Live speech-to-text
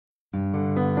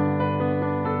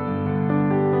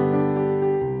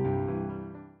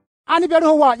Ani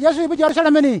beruwa Yesu ibu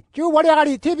Jerusalemeni ju wali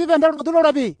agari TV vendor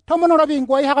dulurabi tomonorabi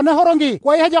ngwai hagana horongi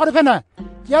gwai hajagari pena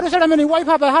Jerusalemeni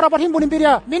waifa be harapat himbuni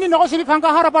biria mini nogosibi pangka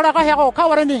harapara ka hego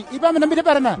kawareni iba menambiri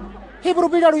perena Hebrew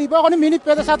bidaru iba koni mini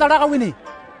peda satara ka wini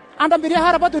Anda biria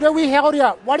harapat durewi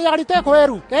hegoria wali agari te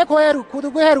koeru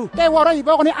kudu guheru te wara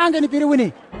iba koni angeni biri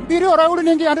wini biri ora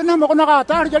uliningi anda na mokonaga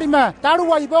taru jarima taru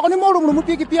wa iba koni molumulumu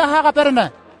pigi pia haga perena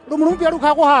lumulumu piaru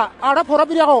kago ha ara pora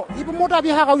biriago ibu moda bi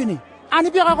haga wini Ani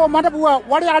biya ko manda buwa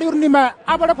wali agari urnima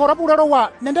abada pora pura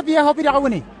wa nende biya ho biriago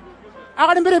wini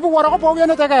Agari mbiri ibu wara ko po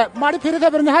wiene tege mari piri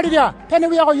te berni hadiria tene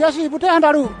wiya ko Yesu ibu te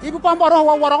handaru ibu pambaro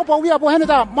wa wara ko po wiya po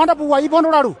heneta manda buwa ibu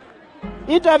hondoraru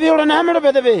Interview na hamero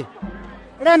bedebe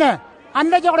Rene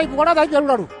anda jagora ibu wala dai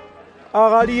berularu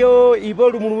Agariyo ibu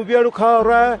lumulumu biaru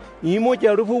khara imo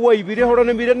jaru fu wa ibire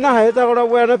horone bire na heta gora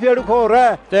wana biaru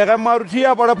khora tege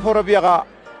marutia bada pora biaga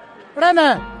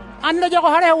Rene anda jago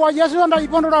hare wa Yesu anda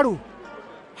ibu hondoraru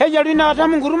He jari na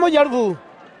tamu gurumo jaru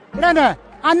Rene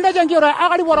anda jangiora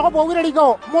agari wara ko po wireli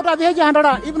go mota bi heje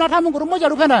handara ibna tamu gurumo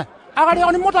jaru pena agari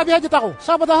oni mota bi heje tako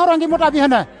Sabbath horangi mota bi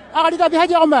hana agari ta bi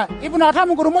heje oma ibna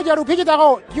tamu gurumo jaru piji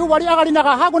tako yu wali agari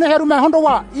naga hagune herume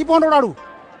hondowa ibu hondoraru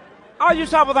Aju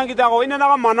Sabbath kita ko ina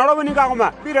naga manara wini ka ko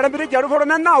ma bire bire jaru foro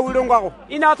na na wirong ko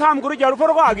ina tamu guru jaru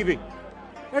foro ko agibe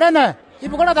Rene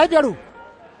ibu kola dai biaru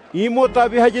imo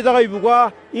tabi haji daga ibu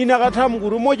kwa ina ka tamu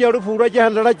gurumo jaru fura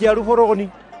jahandara jaru foro koni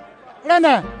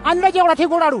Rene anda jagora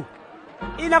thiguraru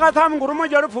ina ka tamu gurumo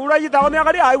jaru fura ji dago ne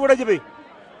agari ai wura jibe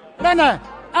Rene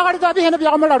agari ta bi hene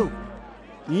biago malaru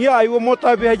iya aiwo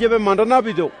mota bi haji be mandana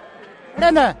bido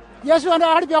Rene Yesu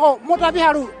anda agari biago mota bi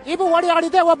haru ibu wali agari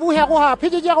te wa bu hego ha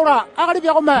piji jagora agari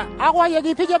biago ma agwa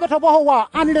yegi piji be tobo ho wa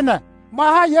anilene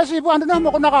maha Yesu ibu anda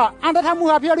mo konaga anda tamu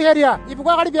ha biaru heria ibu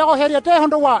agari biago heria te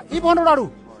hondo wa ibu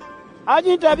hondoraru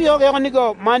Aji interview ke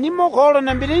niko mani mo ko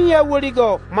na mbiri ya wuri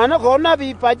go mana ko na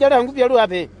bi pajara hangu biaru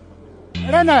ape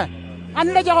Rene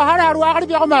anda jago hare haru agari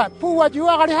biago ma puwa ju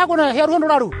agari hagune heru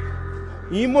hondoraru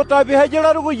imo tabi haji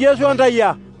laru ko Yesu anda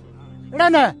ya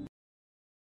Rene